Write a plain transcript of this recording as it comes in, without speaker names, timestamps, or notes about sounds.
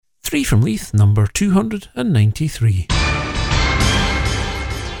3 from Leith, number 293.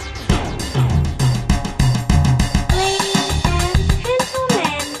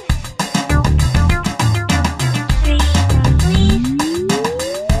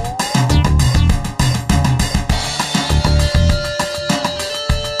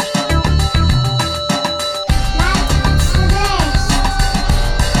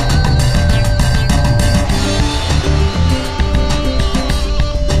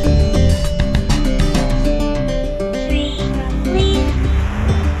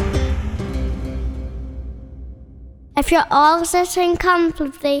 If you're all sitting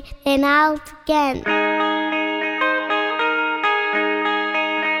comfortably, then I'll begin.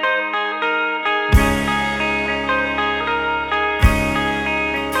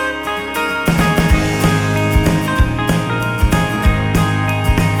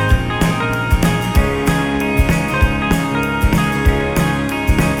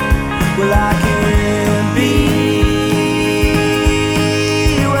 Well, I can be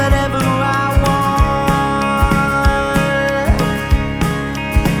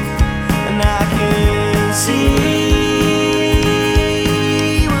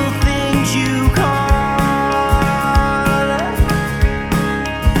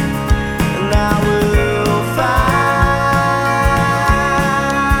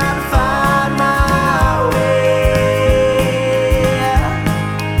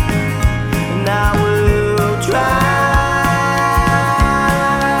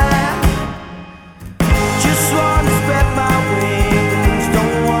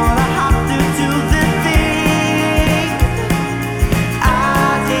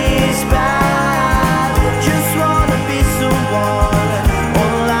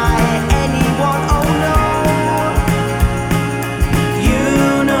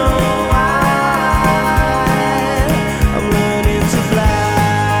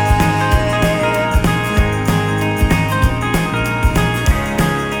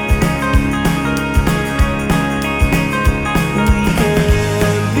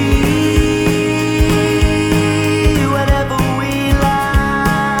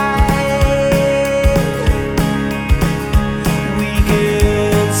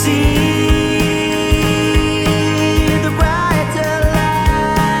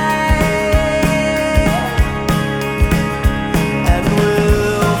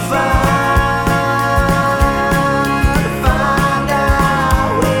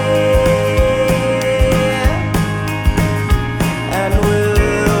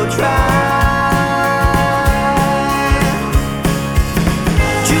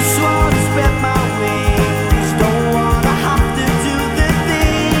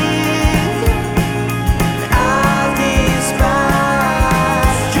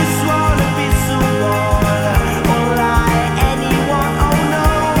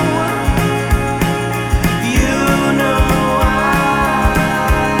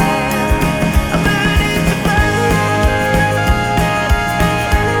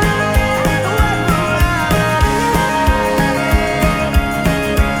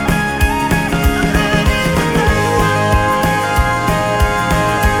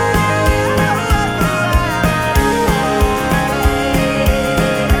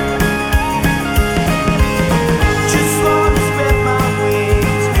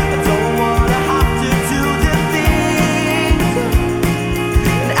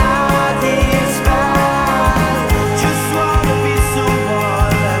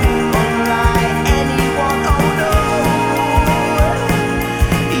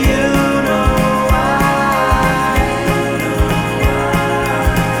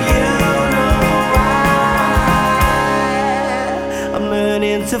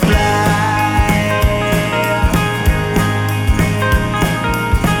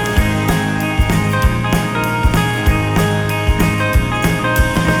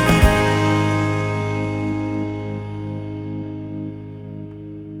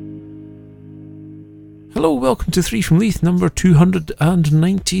Hello, welcome to 3 from Leith, number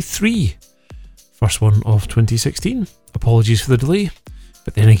 293. First one of 2016. Apologies for the delay,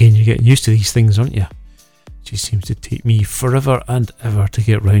 but then again, you're getting used to these things, aren't you? It just seems to take me forever and ever to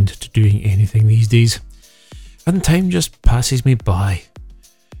get round to doing anything these days, and time just passes me by.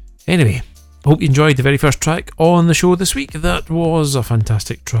 Anyway, hope you enjoyed the very first track on the show this week. That was a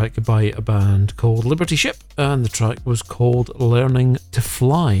fantastic track by a band called Liberty Ship, and the track was called Learning to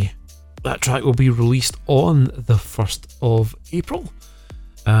Fly. That track will be released on the 1st of April,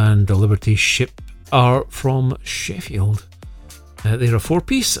 and the Liberty Ship are from Sheffield. They're a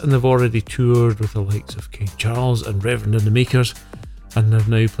 4-piece, and they've already toured with the likes of King Charles and Reverend and the Makers, and have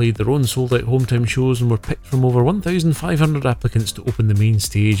now played their own sold-out hometown shows and were picked from over 1,500 applicants to open the main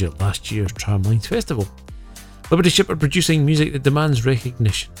stage at last year's Tramlines Festival. Liberty Ship are producing music that demands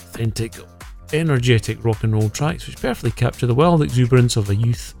recognition, authentic, energetic rock and roll tracks which perfectly capture the wild exuberance of a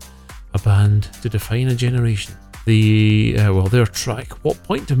youth, a band to define a generation. Their track What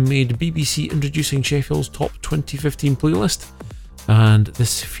Point made BBC introducing Sheffield's top 2015 playlist, and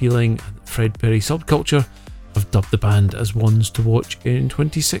This Feeling and Fred Perry Subculture have dubbed the band as ones to watch in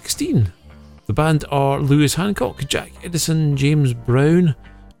 2016. The band are Lewis Hancock, Jack Edison, James Brown,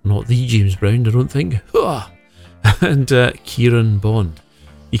 not the James Brown I don't think, and Kieran Bond.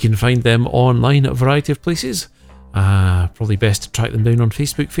 You can find them online at a variety of places. Probably best to track them down on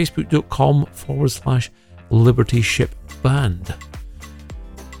Facebook, facebook.com/Liberty Ship Band.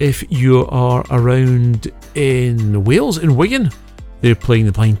 If you are around in Wales, in Wigan, they're playing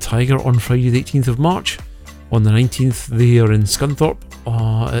the Blind Tiger on Friday the 18th of March. On the 19th, they are in Scunthorpe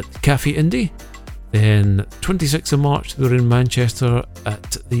at Cafe Indie. Then 26th of March, they're in Manchester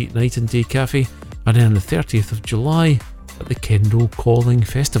at the Night and Day Cafe. And then on the 30th of July at the Kendal Calling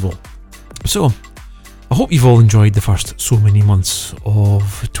Festival. So, I hope you've all enjoyed the first so many months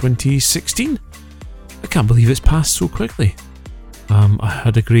of 2016. I can't believe it's passed so quickly. I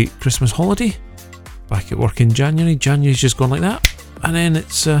had a great Christmas holiday, back at work in January. January's just gone like that, and then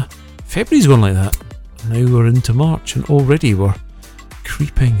it's February's gone like that. Now we're into March, and already we're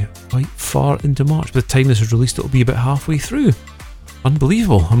creeping quite far into March. By the time this is released, it'll be about halfway through.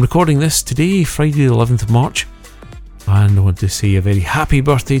 Unbelievable. I'm recording this today, Friday the 11th of March, and I want to say a very happy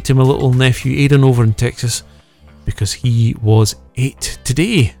birthday to my little nephew Aidan over in Texas, because he was 8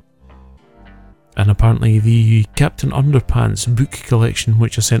 today. And apparently the Captain Underpants book collection,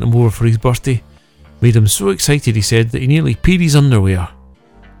 which I sent him over for his birthday, made him so excited, he said, that he nearly peed his underwear,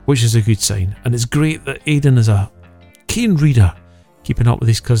 which is a good sign. And it's great that Aidan is a keen reader, keeping up with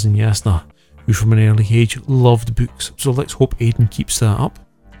his cousin Yasna, who from an early age loved books. So let's hope Aidan keeps that up.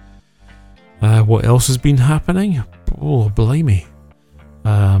 What else has been happening? Oh, blimey.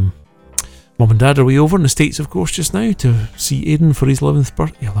 Mum and Dad are way over in the States, of course, just now to see Aidan for his 11th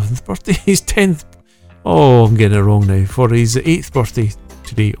birthday, his 10th. Oh, I'm getting it wrong now. For his 8th birthday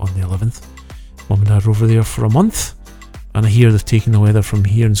today on the 11th. Mum and Dad are over there for a month, and I hear they've taken the weather from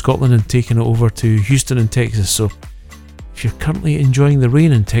here in Scotland and taken it over to Houston in Texas. So if you're currently enjoying the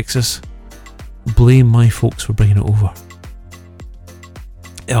rain in Texas, blame my folks for bringing it over.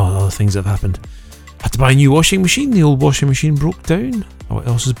 Other things that have happened. Had to buy a new washing machine. The old washing machine broke down. What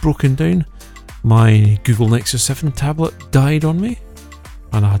else is broken down? My Google Nexus 7 tablet died on me,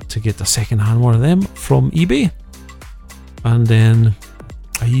 and I had to get a second-hand one of them from eBay. And then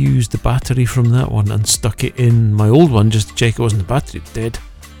I used the battery from that one and stuck it in my old one just to check it wasn't the battery dead.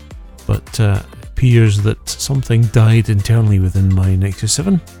 But it appears that something died internally within my Nexus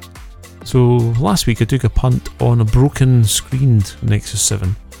 7. So last week I took a punt on a broken screened Nexus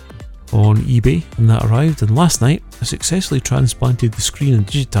 7 on eBay, and that arrived, and last night I successfully transplanted the screen and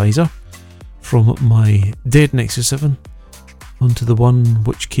digitizer from my dead Nexus 7 onto the one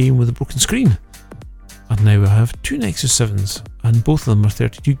which came with a broken screen. And now I have two Nexus 7s, and both of them are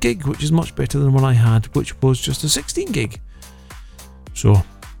 32 gig, which is much better than the one I had, which was just a 16 gig. So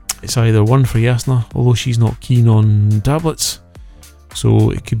it's either one for Yasna, although she's not keen on tablets,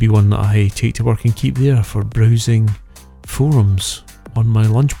 so it could be one that I take to work and keep there for browsing forums on my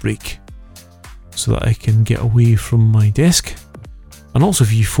lunch break, so that I can get away from my desk, and also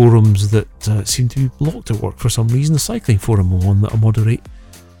view forums that seem to be blocked at work for some reason. The cycling forum, one that I moderate,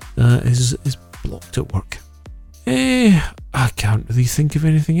 is blocked at work. I can't really think of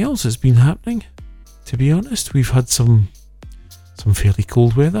anything else that's been happening, to be honest. We've had some fairly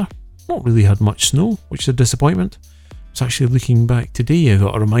cold weather, not really had much snow, which is a disappointment. I was actually looking back today. I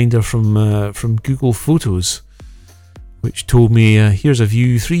got a reminder from Google Photos, which told me here's a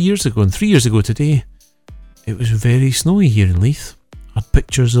view 3 years ago, and 3 years ago today it was very snowy here in Leith. I had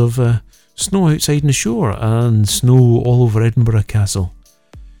pictures of snow outside in the shore and snow all over Edinburgh Castle.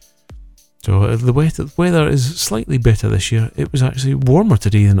 So the weather is slightly better this year. It was actually warmer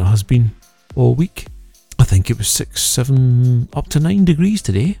today than it has been all week. I think it was 6, 7, up to 9 degrees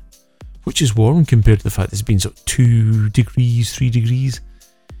today, which is warm compared to the fact it's been sort of 2 degrees, 3 degrees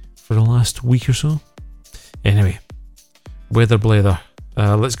for the last week or so. Anyway, weather blether.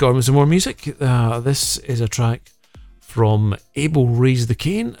 Let's go on with some more music. This is a track from Abel Raise the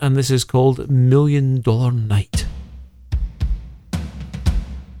Cane, and this is called $1 Million Night.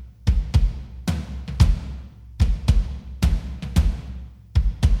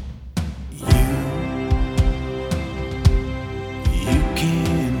 You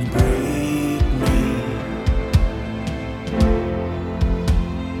can break me,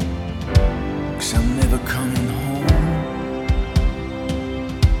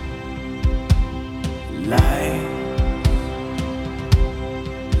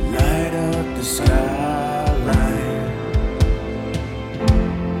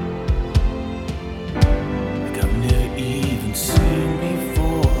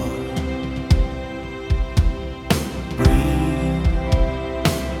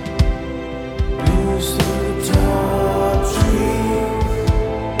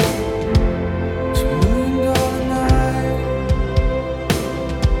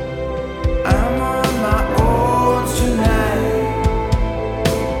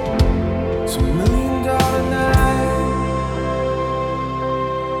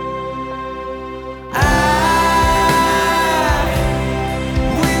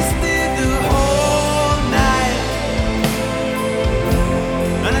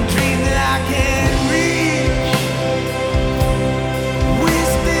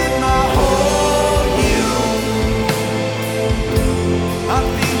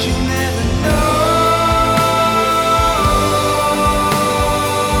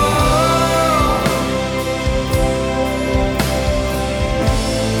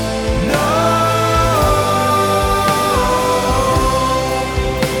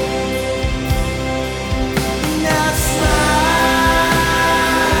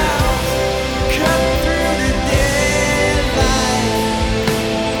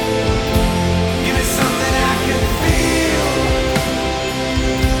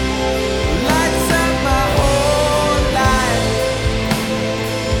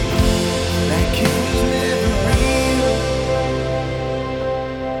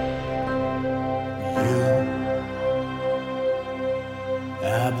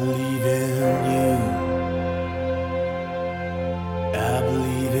 I believe in you. I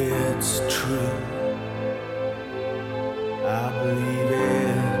believe it's true. I believe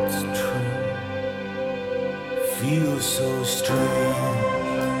it's true. Feels so strange.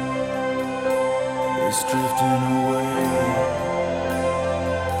 It's drifting away.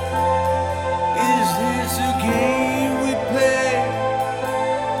 Is this a game we play?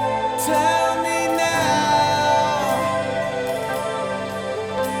 Tell me now.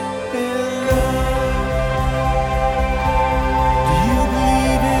 In love, do you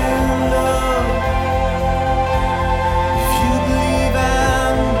believe in love? If you believe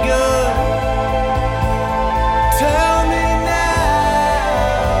I'm good, tell me now.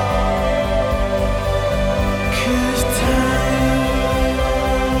 'Cause time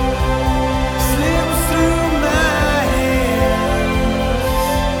slips through my hands,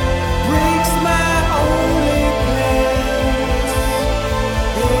 breaks my only plans.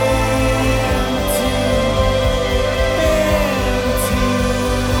 Empty, empty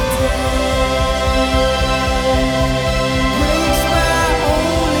breaks my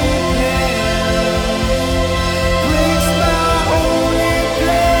only plans, breaks my only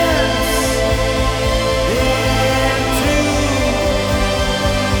plans.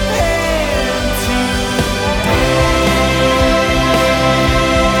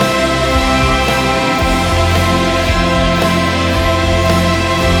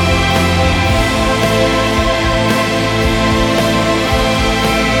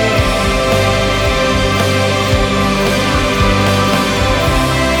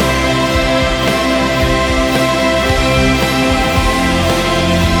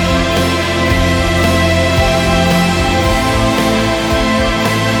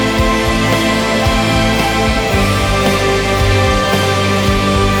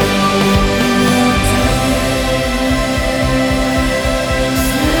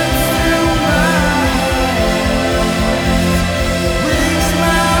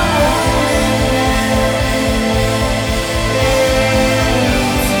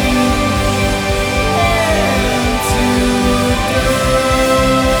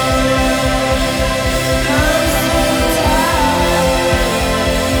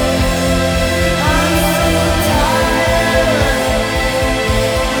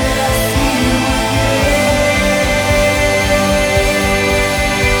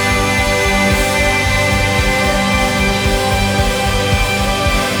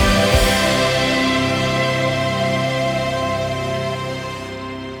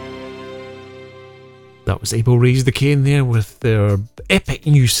 That was Abel Raise the Cane there with their epic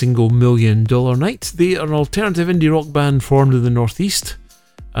new single $1 Million Night. They are an alternative indie rock band formed in the Northeast,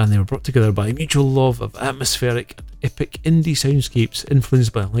 and they were brought together by a mutual love of atmospheric and epic indie soundscapes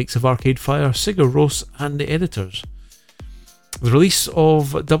influenced by the likes of Arcade Fire, Sigur Rós and The Editors. The release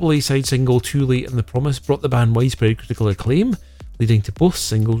of double A-side single Too Late and The Promise brought the band widespread critical acclaim, leading to both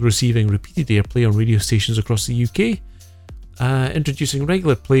singles receiving repeated airplay on radio stations across the UK. Introducing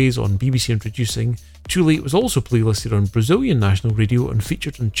regular plays on BBC Introducing, Too Late was also playlisted on Brazilian national radio and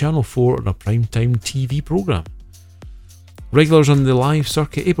featured on Channel 4 on a primetime TV programme. Regulars on the live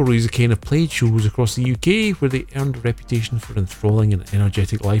circuit, Abel Raise the Cane have played shows across the UK where they earned a reputation for enthralling and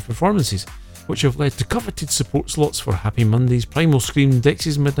energetic live performances, which have led to coveted support slots for Happy Mondays, Primal Scream,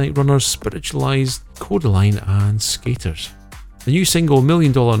 Dexys Midnight Runners, Spiritualized, Codaline and Skaters. The new single $1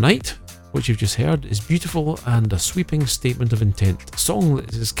 Million Night, which you've just heard, is beautiful and a sweeping statement of intent. A song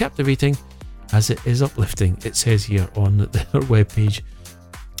that is as captivating as it is uplifting, it says here on their webpage.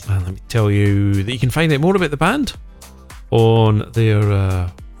 And let me tell you that you can find out more about the band on their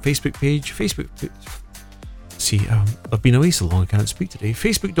Facebook page. I've been away so long I can't speak today.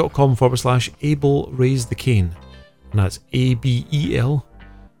 Facebook.com/Abel Raise the Cane. And that's ABEL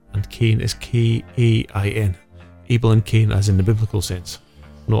and Cane is KAIN. Abel and Cain as in the biblical sense.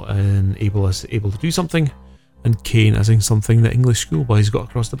 Not in able as able to do something, and Cain as in something that English schoolboys got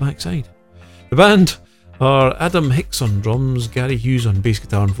across the backside. The band are Adam Hicks on drums, Gary Hughes on bass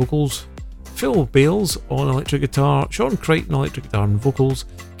guitar and vocals, Phil Bales on electric guitar, Sean Crichton on electric guitar and vocals,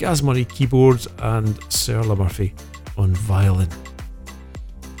 Gaz Murray keyboards, and Serla Murphy on violin.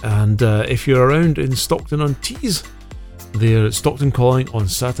 And if you're around in Stockton-on-Tees, they're at Stockton Calling on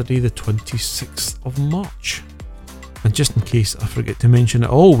Saturday the 26th of March. And just in case I forget to mention it, I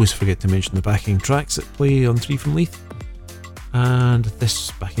always forget to mention the backing tracks that play on 3 from Leith. And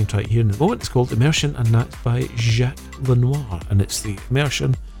this backing track here in the moment is called Immersion, and that's by Jacques Lenoir, and it's the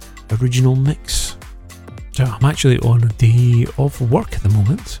Immersion original mix. So I'm actually on a day of work at the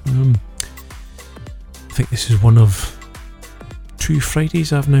moment. I think this is one of 2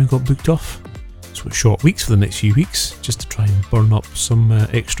 Fridays I've now got booked off. So it's short weeks for the next few weeks, just to try and burn up some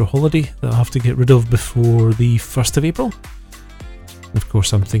extra holiday that I have to get rid of before the 1st of April. And of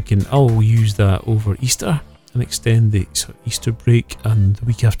course I'm thinking I'll use that over Easter and extend the Easter break, and the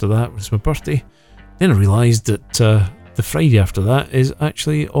week after that was my birthday. Then I realised that the Friday after that is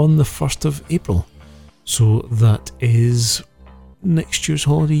actually on the 1st of April. So that is next year's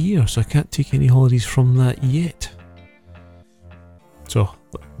holiday year, so I can't take any holidays from that yet. So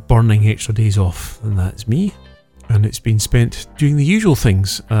burning extra days off, and that's me. And it's been spent doing the usual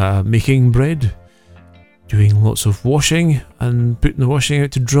things, making bread, doing lots of washing and putting the washing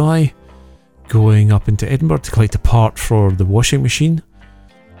out to dry, going up into Edinburgh to collect a part for the washing machine,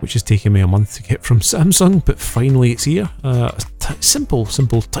 which has taken me a month to get from Samsung, but finally it's here. Simple,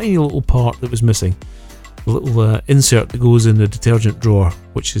 tiny little part that was missing. A little insert that goes in the detergent drawer,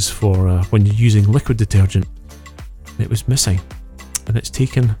 which is for when you're using liquid detergent. And it was missing. And it's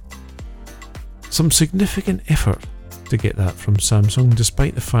taken some significant effort to get that from Samsung,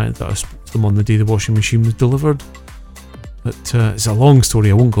 despite the fact that I spoke to them on the day the washing machine was delivered. But it's a long story,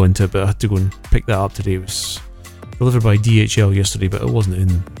 I won't go into it, but I had to go and pick that up today. It was delivered by DHL yesterday, but it wasn't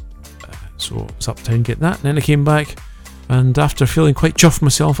in. So it's up to get that. And then I came back, and after feeling quite chuffed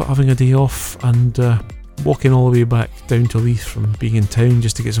myself at having a day off and walking all the way back down to Leith from being in town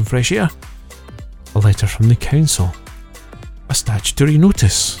just to get some fresh air, a letter from the council. A statutory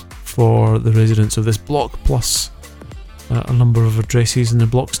notice for the residents of this block, plus a number of addresses in the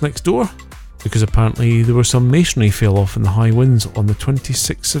blocks next door, because apparently there was some masonry fell off in the high winds on the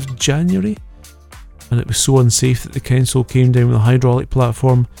 26th of January, and it was so unsafe that the council came down with a hydraulic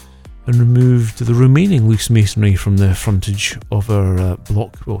platform and removed the remaining loose masonry from the frontage of our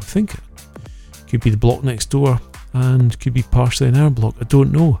block. Well, I think it could be the block next door and could be partially in our block, I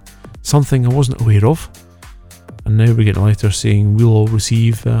don't know. Something I wasn't aware of. And now we're getting a letter saying we'll all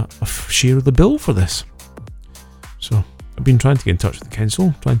receive a share of the bill for this. So I've been trying to get in touch with the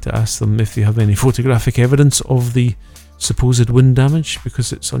council, trying to ask them if they have any photographic evidence of the supposed wind damage,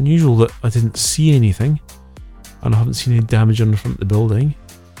 because it's unusual that I didn't see anything, and I haven't seen any damage on the front of the building.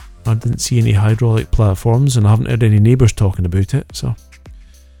 I didn't see any hydraulic platforms, and I haven't heard any neighbours talking about it. So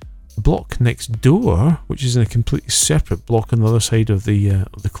the block next door, which is in a completely separate block on the other side of the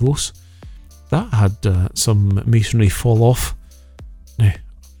close, that had some masonry fall off. Now,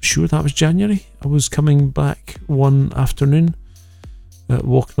 I'm sure that was January. I was coming back one afternoon,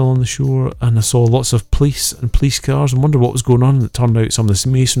 walking along the shore, and I saw lots of police and police cars and wondered what was going on, and it turned out some of this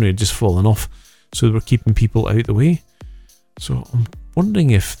masonry had just fallen off, so they were keeping people out the way. So I'm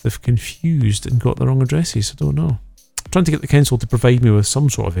wondering if they've confused and got the wrong addresses. I don't know. I'm trying to get the council to provide me with some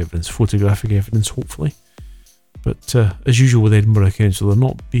sort of evidence, photographic evidence, hopefully. But as usual with Edinburgh Council, they're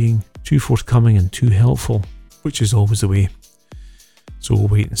not being too forthcoming and too helpful, which is always the way. So we'll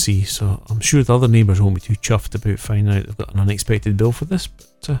wait and see. So I'm sure the other neighbours won't be too chuffed about finding out they've got an unexpected bill for this,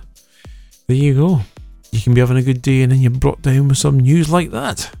 but there you go. You can be having a good day and then you're brought down with some news like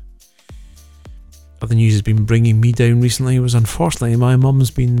that. Other news has been bringing me down recently was, unfortunately, my mum's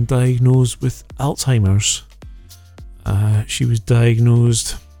been diagnosed with Alzheimer's. She was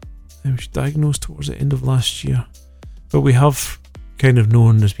diagnosed towards the end of last year, but we have kind of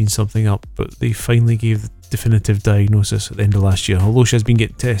known there's been something up, but they finally gave the definitive diagnosis at the end of last year, although she has been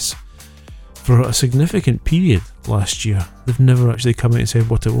getting tests for a significant period last year. They've never actually come out and said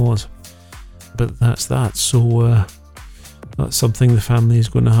what it was, but that's that. So that's something the family is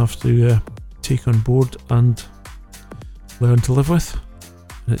going to have to take on board and learn to live with.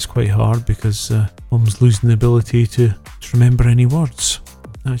 And it's quite hard because mum's losing the ability to remember any words.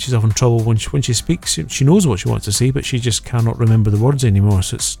 She's having trouble when she speaks. She knows what she wants to say, but she just cannot remember the words anymore,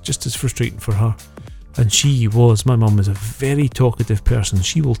 so it's just as frustrating for her. And my mum is a very talkative person.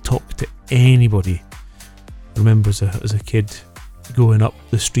 She will talk to anybody. I remember as a kid going up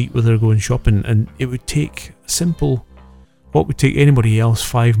the street with her going shopping, and it would take what would take anybody else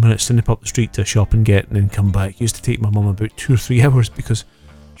 5 minutes to nip up the street to shop and get and then come back. It used to take my mum about 2 or 3 hours, because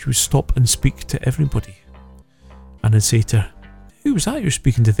she would stop and speak to everybody. And I'd say to her, "Who was that you're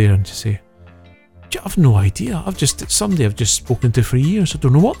speaking to there?" And she'd say, "I've no idea. Somebody I've just spoken to for years. I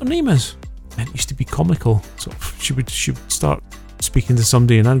don't know what their name is." And it used to be comical. So she would start speaking to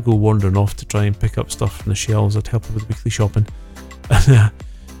somebody, and I'd go wandering off to try and pick up stuff from the shelves. I'd help her with weekly shopping. And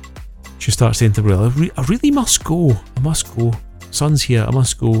she'd start saying to me, I really must go. I must go. Son's here. I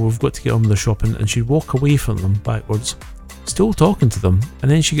must go. We've got to get on with the shopping." And she'd walk away from them backwards, still talking to them,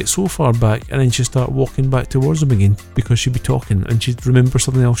 and then she'd get so far back, and then she'd start walking back towards them again, because she'd be talking and she'd remember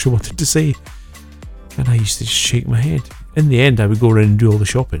something else she wanted to say. And I used to just shake my head. In the end, I would go around and do all the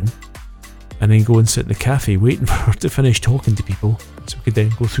shopping, and then go and sit in the cafe waiting for her to finish talking to people, so we could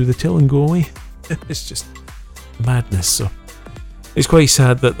then go through the till and go away. It's just madness. So it's quite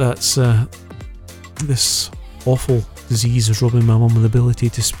sad that that's this awful disease is robbing my mum of the ability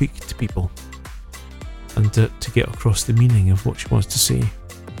to speak to people and to get across the meaning of what she wants to say.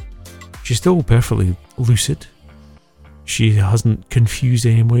 She's still perfectly lucid. She hasn't confused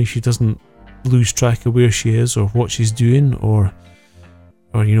anyway. She doesn't lose track of where she is or what she's doing or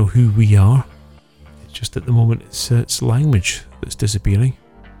you know who we are. It's just at the moment it's language that's disappearing.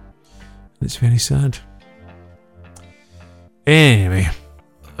 It's very sad. Anyway,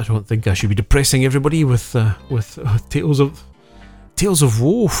 I don't think I should be depressing everybody with tales of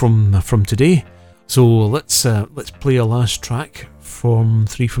woe from today. So let's play a last track from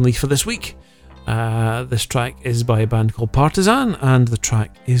Three from Leith for this week. This track is by a band called Partisan, and the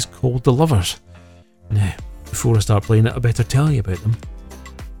track is called The Lovers. Now, before I start playing it, I better tell you about them.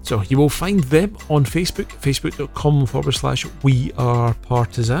 So you will find them on Facebook,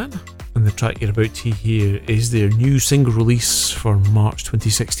 facebook.com/wearepartisan. And the track you're about to hear is their new single release for March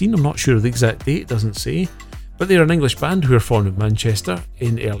 2016. I'm not sure of the exact date, it doesn't say. But they're an English band who are formed in Manchester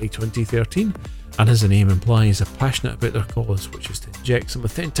in early 2013. And as the name implies, are passionate about their cause, which is to inject some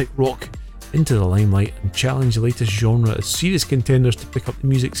authentic rock into the limelight and challenge the latest genre as serious contenders to pick up the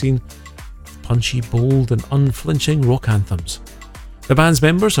music scene with punchy, bold and unflinching rock anthems. The band's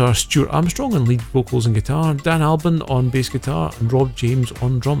members are Stuart Armstrong on lead vocals and guitar, Dan Albin on bass guitar and Rob James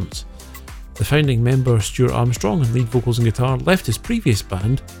on drums. The founding member Stuart Armstrong on lead vocals and guitar left his previous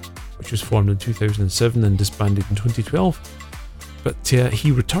band, which was formed in 2007 and disbanded in 2012, but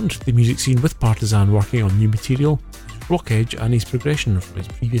he returned to the music scene with Partisan, working on new material, his rock edge and his progression from his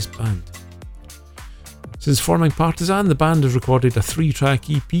previous band. Since forming Partisan, the band has recorded a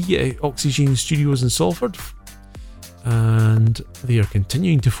 3-track EP at Oxygen Studios in Salford, and they are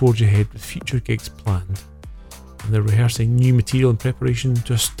continuing to forge ahead with future gigs planned. And they're rehearsing new material in preparation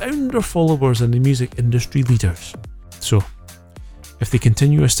to astound their followers and the music industry leaders. So, if they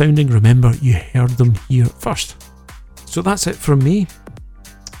continue astounding, remember you heard them here first. So that's it from me.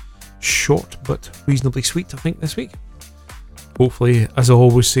 Short but reasonably sweet, I think, this week. Hopefully, as I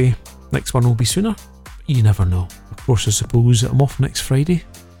always say, next one will be sooner. You never know. Of course, I suppose I'm off next Friday,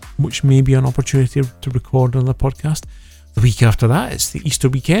 which may be an opportunity to record another podcast. The week after that, it's the Easter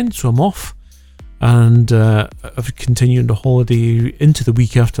weekend, so I'm off. And I've continued the holiday into the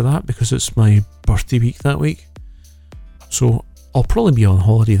week after that because it's my birthday week that week. So I'll probably be on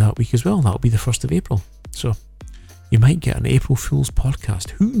holiday that week as well. That'll be the 1st of April. So you might get an April Fool's podcast.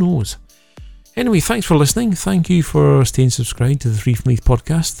 Who knows? Anyway, thanks for listening. Thank you for staying subscribed to the Three from Leith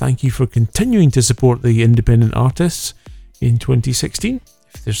podcast. Thank you for continuing to support the independent artists in 2016.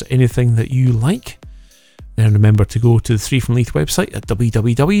 If there's anything that you like, then remember to go to the Three from Leith website at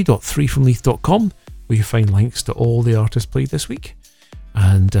www.threefromleith.com, where you find links to all the artists played this week.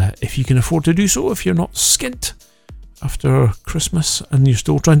 And if you can afford to do so, if you're not skint after Christmas and you're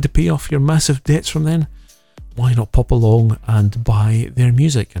still trying to pay off your massive debts from then, why not pop along and buy their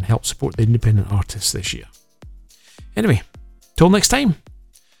music and help support the independent artists this year? Anyway, till next time,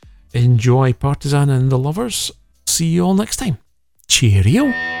 enjoy Partisan and the Lovers. See you all next time.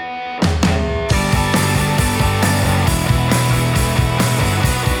 Cheerio.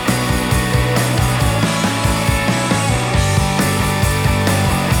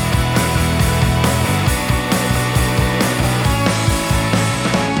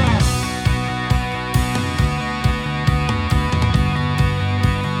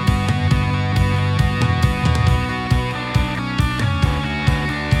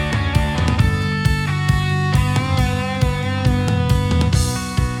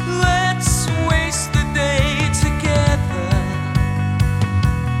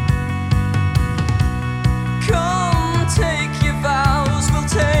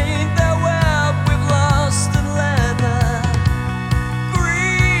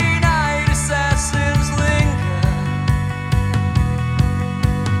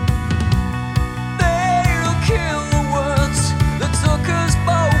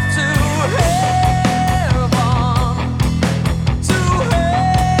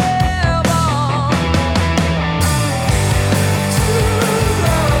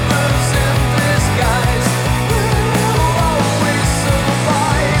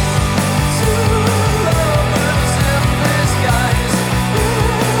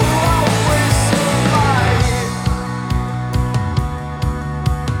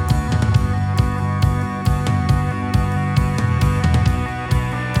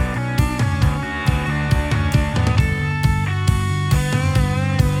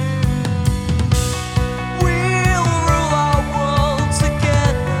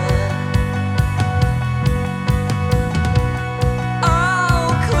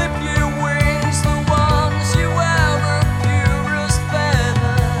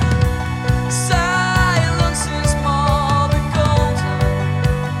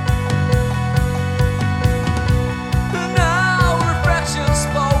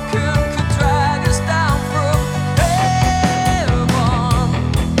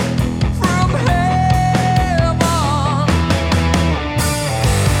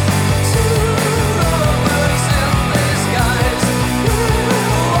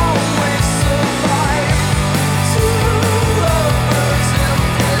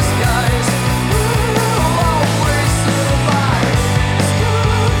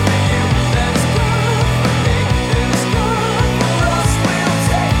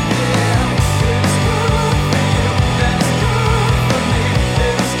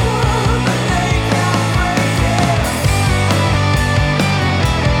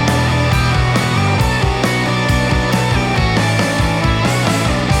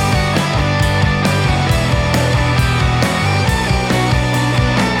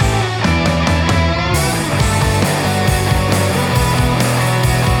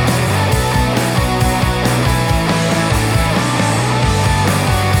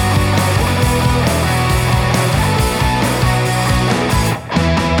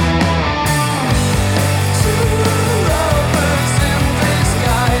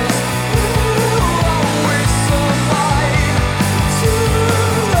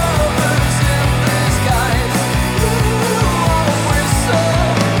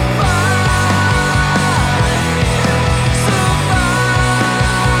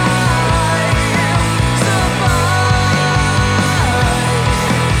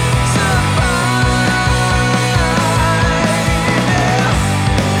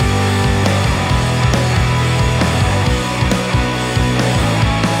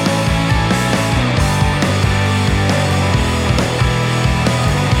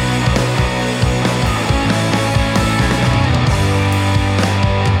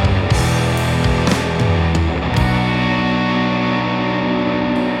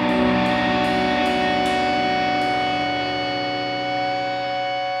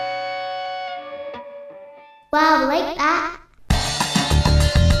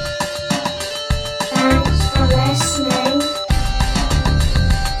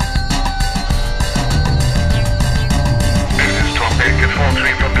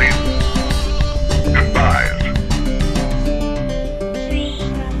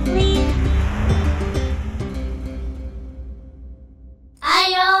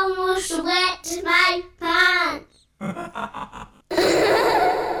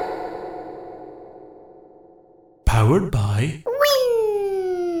 Powered by